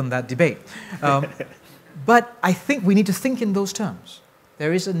going to open that debate. But I think we need to think in those terms.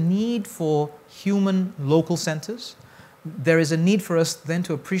 There is a need for human local centers. There is a need for us then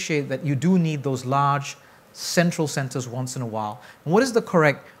to appreciate that you do need those large central centers once in a while. And what is the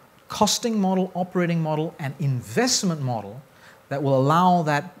correct costing model, operating model, and investment model that will allow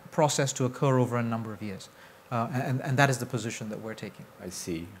that process to occur over a number of years? And that is the position that we're taking. I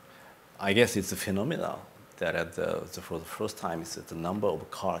see. I guess it's a phenomenon that for the first time, the number of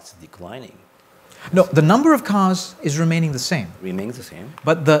cars is declining. No, the number of cars is remaining the same. Remains the same?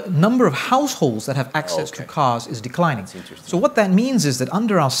 But the number of households that have access to cars is declining. That's interesting. So what that means is that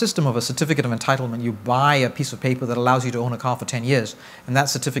under our system of a certificate of entitlement, you buy a piece of paper that allows you to own a car for 10 years, and that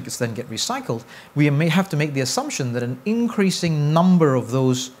certificates then get recycled. We may have to make the assumption that an increasing number of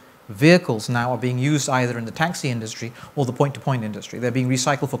those vehicles now are being used either in the taxi industry or the point-to-point industry. They're being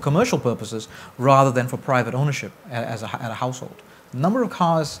recycled for commercial purposes rather than for private ownership at a household. The number of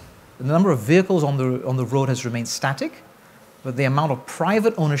cars, the number of vehicles on the road has remained static, but the amount of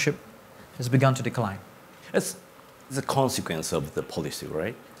private ownership has begun to decline. It's a consequence of the policy,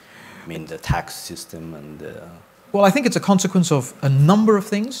 right? I mean, the tax system and... Well, I think it's a consequence of a number of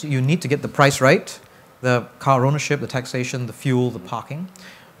things. You need to get the price right, the car ownership, the taxation, the fuel, the parking.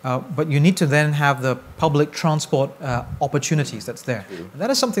 But you need to then have the public transport opportunities that's there. And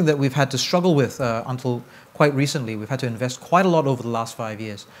that is something that we've had to struggle with until quite recently. We've had to invest quite a lot over the last 5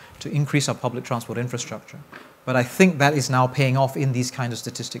 years to increase our public transport infrastructure. But I think that is now paying off in these kind of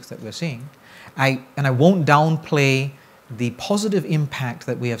statistics that we're seeing. And I won't downplay the positive impact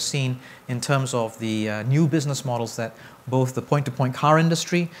that we have seen in terms of the new business models that both the point-to-point car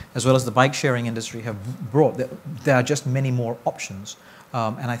industry as well as the bike-sharing industry have brought. There are just many more options.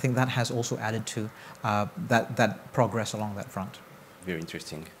 And I think that has also added to that progress along that front. Very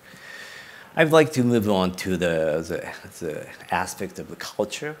interesting. I'd like to move on to the aspect of the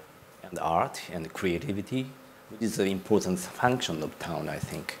culture and art and creativity, which is an important function of town, I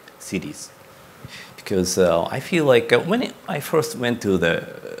think, cities. Because I feel like when I first went to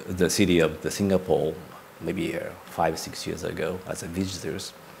the city of Singapore, maybe 5 or 6 years ago as a visitor,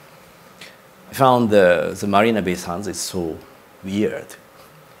 I found the Marina Bay Sands is so weird.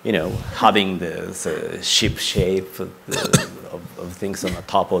 You know, having the ship shape of things on the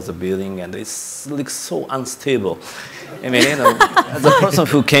top of the building, and it looks so unstable. I mean, you know, as a person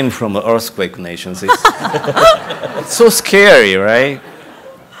who came from earthquake nations, it's so scary, right?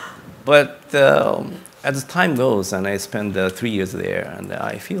 But as time goes, and I spent 3 years there, and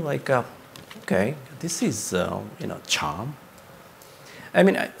I feel like, okay, this is, you know, charm. I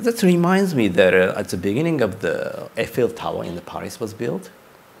mean, that reminds me that at the beginning of the Eiffel Tower in Paris was built,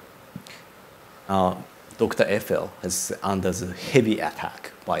 Dr. Eiffel is under the heavy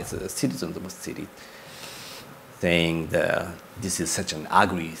attack by the citizens of the city, saying that this is such an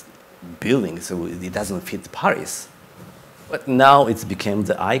ugly building, so it doesn't fit Paris. But now it's become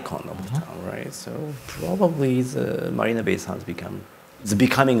the icon of the town, right? So probably the Marina Bay Sands is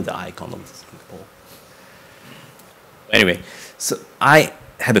becoming the icon of Singapore. Anyway, so I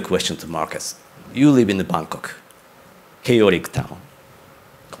have a question to Markus. You live in Bangkok, chaotic town,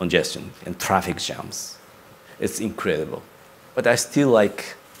 congestion and traffic jams. It's incredible. But I still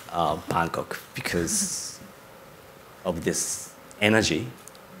like Bangkok because of this energy,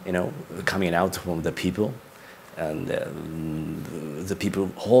 you know, coming out from the people. And the people,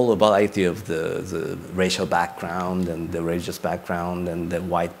 whole variety of the racial background and the religious background and the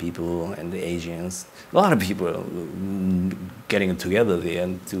white people and the Asians. A lot of people getting together there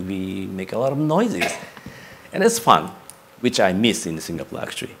and make a lot of noises. And it's fun, which I miss in Singapore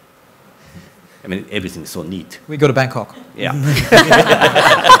actually. I mean, everything is so neat. We go to Bangkok. Yeah.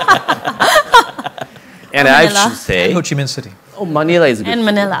 And I should say... Ho Chi Minh City. Oh, Manila is good. And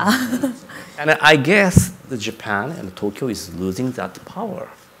Manila. And I guess the Japan and Tokyo is losing that power.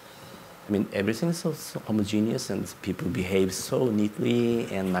 I mean, everything is so homogeneous and people behave so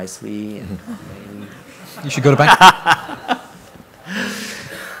neatly and nicely. And You should go to Bangkok.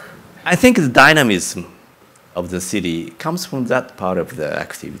 I think the dynamism of the city comes from that part of the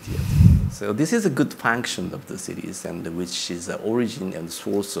activity. So this is a good function of the cities, and which is the origin and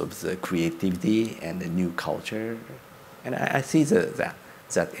source of the creativity and the new culture. And I see that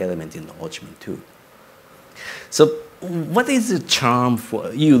element in Ho Chi Minh too. So what is the charm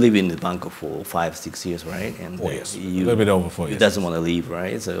for, you live in Bangkok for 5-6 years, right? And 4 years, you, a little bit over 4 years. You doesn't want to leave,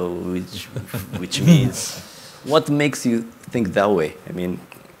 right? So which means, what makes you think that way? I mean,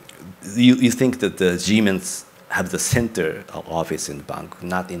 you think that the Siemens have the center office in Bangkok,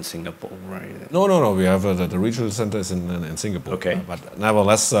 not in Singapore, right? No. We have the regional centers in Singapore. Okay. But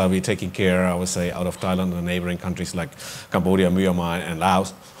nevertheless, we're taking care, I would say, out of Thailand and neighboring countries like Cambodia, Myanmar, and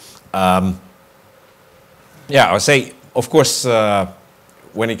Laos. Yeah, I would say, of course,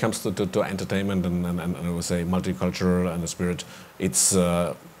 when it comes to entertainment and I would say multicultural and the spirit, it's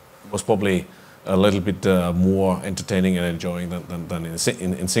was probably a little bit more entertaining and enjoying than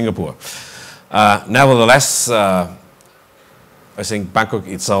in Singapore. Nevertheless, I think Bangkok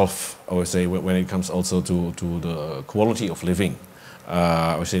itself, I would say, when it comes also to the quality of living,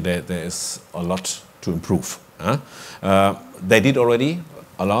 I would say there is a lot to improve. They did already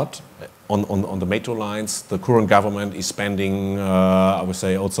a lot on the metro lines. The current government is spending, I would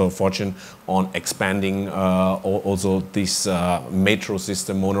say, also a fortune on expanding also this metro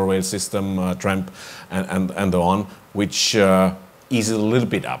system, monorail system, tram, and so on, which ease a little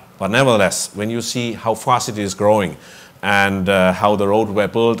bit up. But nevertheless, when you see how fast it is growing and how the roads were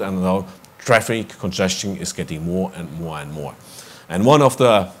built and how traffic congestion is getting more and more and more. And one of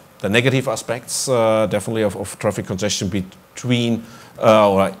the negative aspects, definitely, of traffic congestion between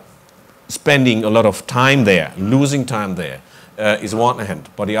or spending a lot of time there, losing time there, is one hand.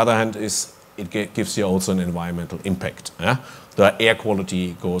 But the other hand is it gives you also an environmental impact. The air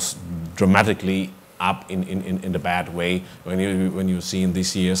quality goes dramatically up in the bad way. When you see in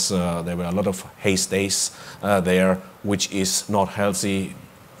these years, there were a lot of haze days there, which is not healthy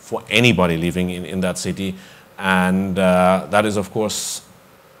for anybody living in that city. And that is, of course,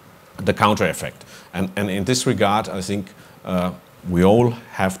 the counter effect. And in this regard, I think we all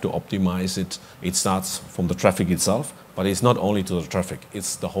have to optimize it. It starts from the traffic itself, but it's not only to the traffic,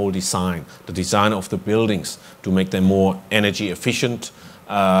 it's the whole design, the design of the buildings to make them more energy efficient,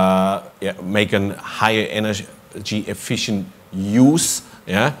 make a higher energy efficient use.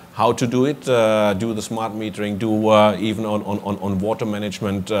 How to do it, do the smart metering, do even on water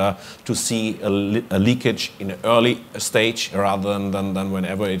management to see a leakage in an early stage rather than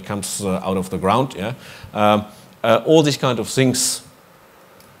whenever it comes out of the ground. All these kind of things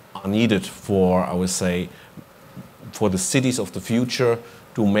are needed for, I would say, for the cities of the future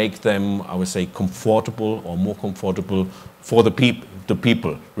to make them, I would say, comfortable or more comfortable for the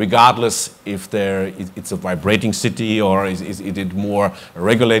people, regardless if it's a vibrating city or is it more a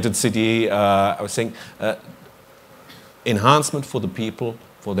regulated city. I was saying enhancement for the people,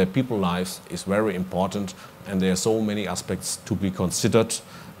 for their people lives is very important, and there are so many aspects to be considered.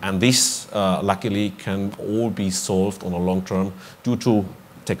 And this, luckily, can all be solved on a long term due to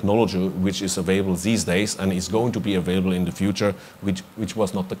technology which is available these days and is going to be available in the future, which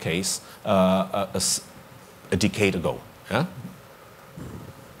was not the case a decade ago.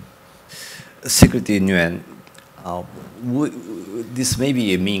 Secretary Nguyen, this may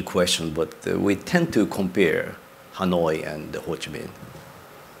be a mean question, but we tend to compare Hanoi and Ho Chi Minh.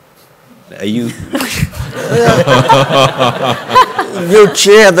 Are you? You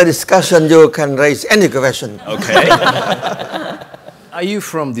chair the discussion, you can raise any question. Okay. Are you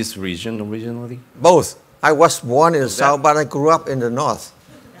from this region originally? Both. I was born in the south, but I grew up in the north.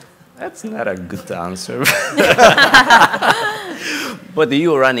 That's not a good answer. But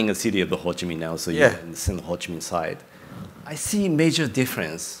you are running a city of the Ho Chi Minh now, so you're in the Ho Chi Minh side. I see major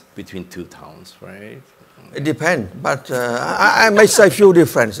difference between two towns, right? It depends, but I may say few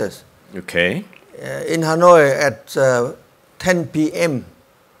differences. Okay. In Hanoi at 10 p.m.,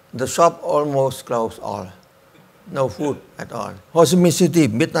 the shop almost closed all. No food at all. Ho Chi Minh City,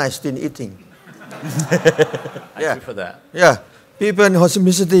 midnight still eating. I prefer that. Yeah. People in Ho Chi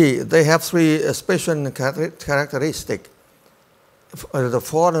Minh City, they have three special characteristics. The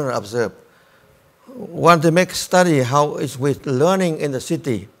foreigner observe. When they make study how it's with learning in the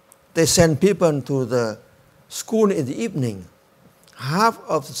city, they send people to the school in the evening. Half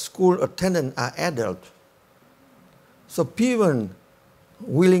of the school attendants are adults. So people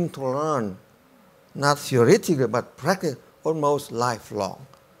willing to learn, not theoretically, but practice almost lifelong.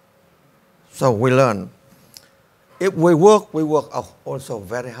 So we learn. If we work also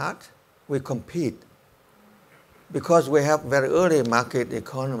very hard. We compete because we have very early market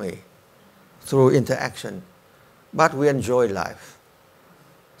economy through interaction, but we enjoy life.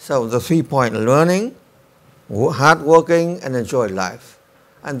 So the 3 points: learning, hard working, and enjoy life.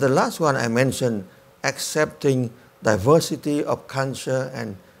 And the last one I mentioned, accepting diversity of culture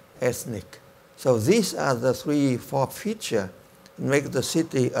and ethnic. So these are the 3-4 features that make the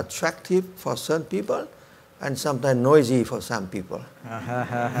city attractive for certain people and sometimes noisy for some people.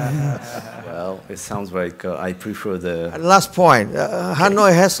 Well, it sounds like I prefer the... And last point,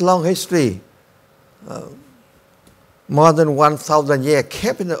 Hanoi has long history. More than 1,000 years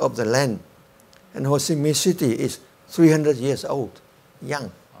capital of the land. And Ho Chi Minh City is 300 years old,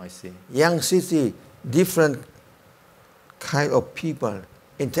 young. I see. Young city, different kind of people,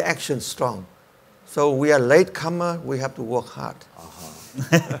 interaction strong. So we are latecomer, we have to work hard.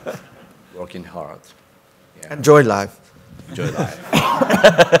 Working hard. Yeah. Enjoy life. Enjoy life.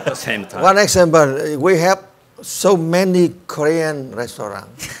 At the same time. One example, we have so many Korean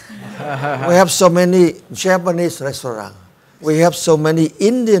restaurants. We have so many Japanese restaurants. We have so many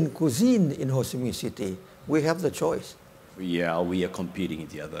Indian cuisine in Ho Chi Minh City. We have the choice. Yeah, we are competing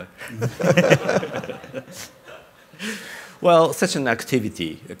each other. Well, such an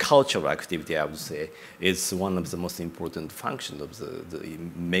activity, a cultural activity, I would say, is one of the most important functions of the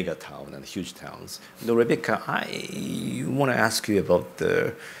mega town and huge towns. Now, Rebecca, I want to ask you about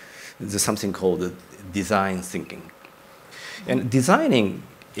the something called design thinking. And designing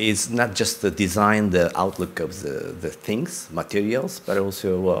is not just to design the outlook of the things, materials, but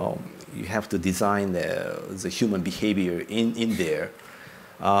also, well, you have to design the human behavior in there.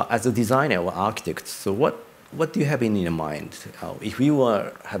 As a designer or architect, so what do you have in your mind? If you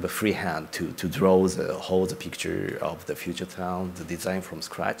have a free hand to draw the whole picture of the future town, the design from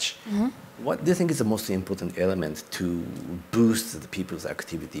scratch, what do you think is the most important element to boost the people's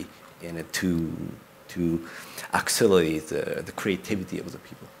activity and to accelerate the creativity of the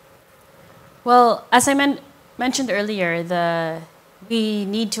people? Well, as I mentioned earlier, we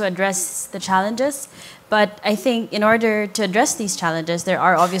need to address the challenges, but I think in order to address these challenges, there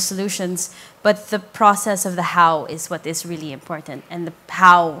are obvious solutions, but the process of the how is what is really important, and the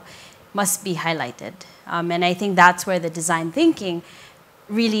how must be highlighted. And I think that's where the design thinking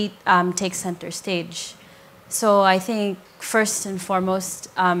really takes center stage. So I think first and foremost,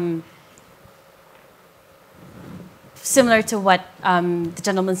 similar to what the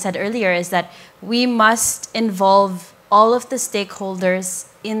gentleman said earlier, is that we must involve all of the stakeholders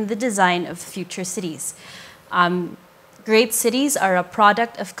in the design of future cities. Great cities are a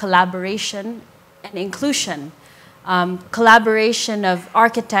product of collaboration and inclusion. Collaboration of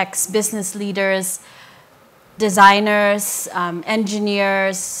architects, business leaders, designers,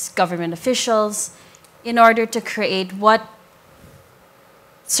 engineers, government officials, in order to create what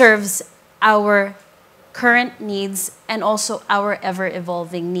serves our current needs and also our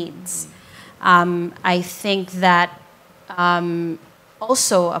ever-evolving needs. I think that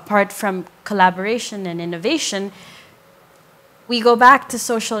also, apart from collaboration and innovation, we go back to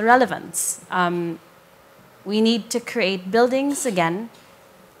social relevance. We need to create buildings, again,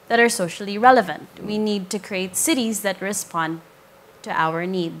 that are socially relevant. We need to create cities that respond to our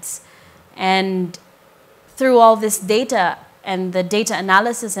needs. And through all this data and the data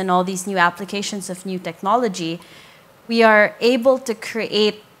analysis and all these new applications of new technology, we are able to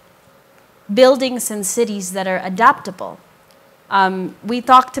create buildings and cities that are adaptable. We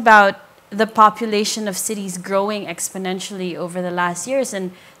talked about the population of cities growing exponentially over the last years,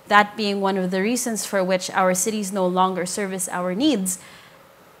 and that being one of the reasons for which our cities no longer service our needs.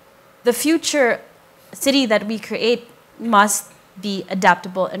 The future city that we create must be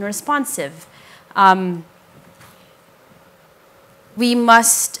adaptable and responsive. We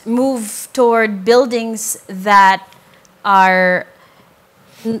must move toward buildings that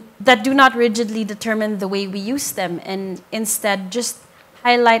do not rigidly determine the way we use them, and instead just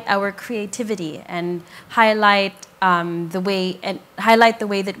highlight our creativity and highlight the way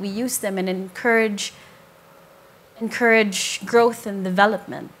that we use them, and encourage growth and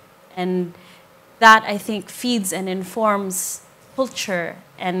development. And that I think feeds and informs culture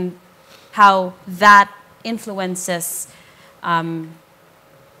and how that influences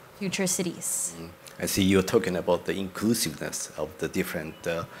future cities. I see you're talking about the inclusiveness of the different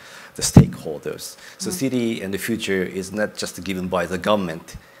the stakeholders. So city and the future is not just given by the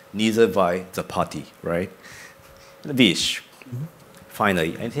government, neither by the party, right? Vish,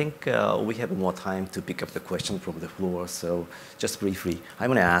 finally, I think we have more time to pick up the question from the floor. So just briefly, I'm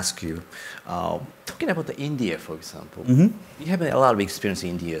going to ask you, talking about the India, for example, you have a lot of experience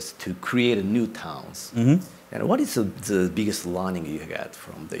in India to create new towns. And what is the biggest learning you got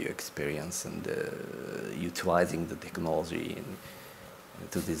from your experience and utilizing the technology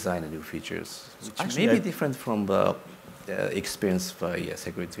to design new features, which may be different from the experience by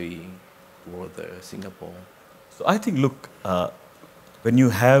Secretary or the Singapore? So I think, look, when you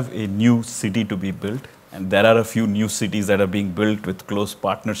have a new city to be built, and there are a few new cities that are being built with close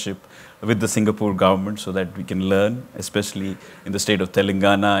partnership with the Singapore government so that we can learn, especially in the state of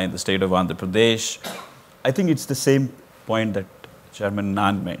Telangana, in the state of Andhra Pradesh. I think it's the same point that Chairman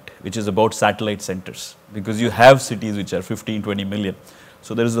Nhan made, which is about satellite centers, because you have cities which are 15, 20 million.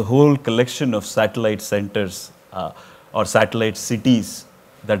 So there is a whole collection of satellite centers or satellite cities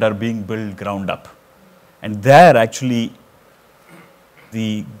that are being built ground up. And there actually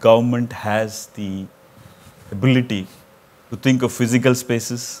the government has the ability to think of physical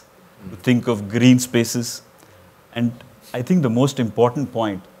spaces, to think of green spaces. And I think the most important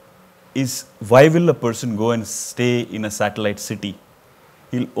point is, why will a person go and stay in a satellite city?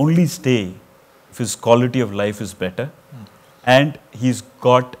 He'll only stay if his quality of life is better and he's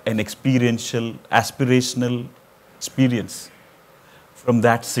got an experiential, aspirational experience from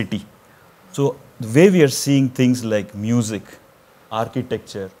that city. So the way we are seeing things like music,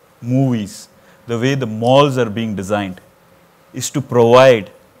 architecture, movies, the way the malls are being designed is to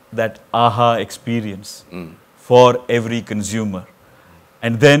provide that aha experience for every consumer.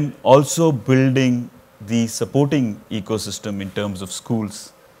 And then also building the supporting ecosystem in terms of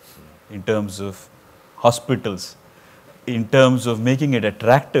schools, in terms of hospitals, in terms of making it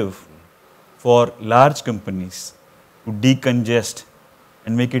attractive for large companies to decongest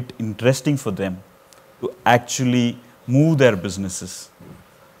and make it interesting for them to actually move their businesses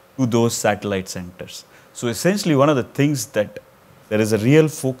to those satellite centers. So essentially, one of the things that there is a real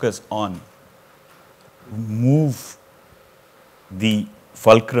focus on, move the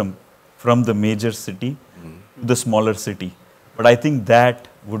fulcrum from the major city to the smaller city. But I think that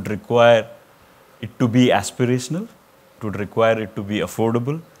would require it to be aspirational, it would require it to be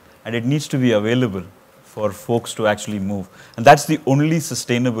affordable, and it needs to be available for folks to actually move. And that's the only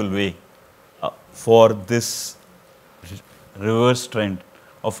sustainable way for this reverse trend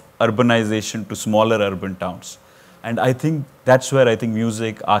of urbanization to smaller urban towns. And I think that's where I think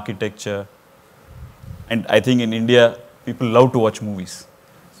music, architecture, and I think in India, people love to watch movies.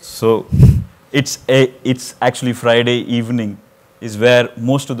 So it's actually Friday evening is where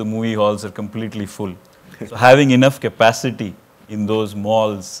most of the movie halls are completely full. So having enough capacity in those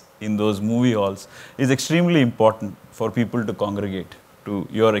malls, in those movie halls, is extremely important for people to congregate, to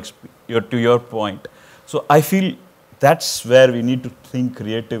your point. So I feel that's where we need to think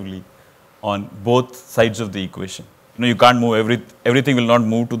creatively on both sides of the equation. You know, you can't move everything will not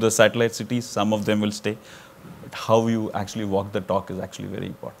move to the satellite cities, some of them will stay. But how you actually walk the talk is actually very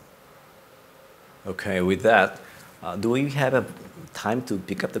important. Okay, with that, do we have a time to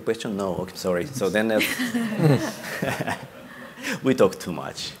pick up the question? No, okay, sorry. So then we talk too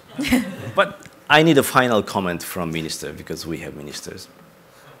much. But I need a final comment from minister, because we have ministers.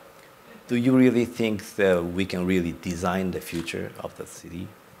 Do you really think that we can really design the future of the city?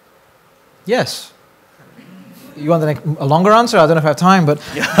 Yes. You want a longer answer? I don't know if I have time, but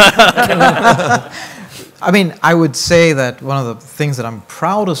I mean, I would say that one of the things that I'm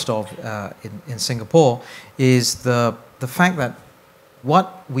proudest of in Singapore is the fact that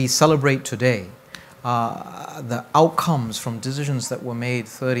what we celebrate today are the outcomes from decisions that were made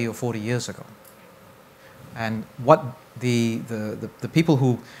 30 or 40 years ago. And what the people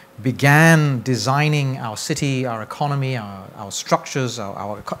who began designing our city, our economy, our structures,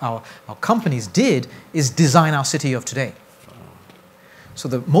 our companies did is design our city of today. So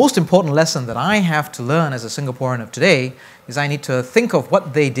the most important lesson that I have to learn as a Singaporean of today is I need to think of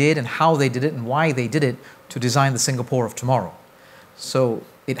what they did and how they did it and why they did it to design the Singapore of tomorrow. So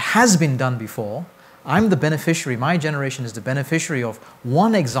it has been done before. I'm the beneficiary, my generation is the beneficiary of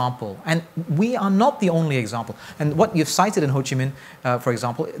one example, and we are not the only example. And what you've cited in Ho Chi Minh, for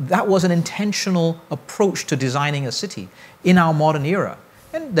example, that was an intentional approach to designing a city in our modern era.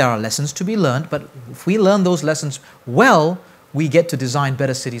 And there are lessons to be learned, but if we learn those lessons well, we get to design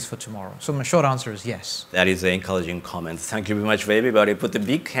better cities for tomorrow? So my short answer is yes. That is an encouraging comment. Thank you very much for everybody. Put the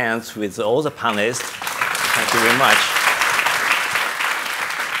big hands with all the panelists. Thank you very much.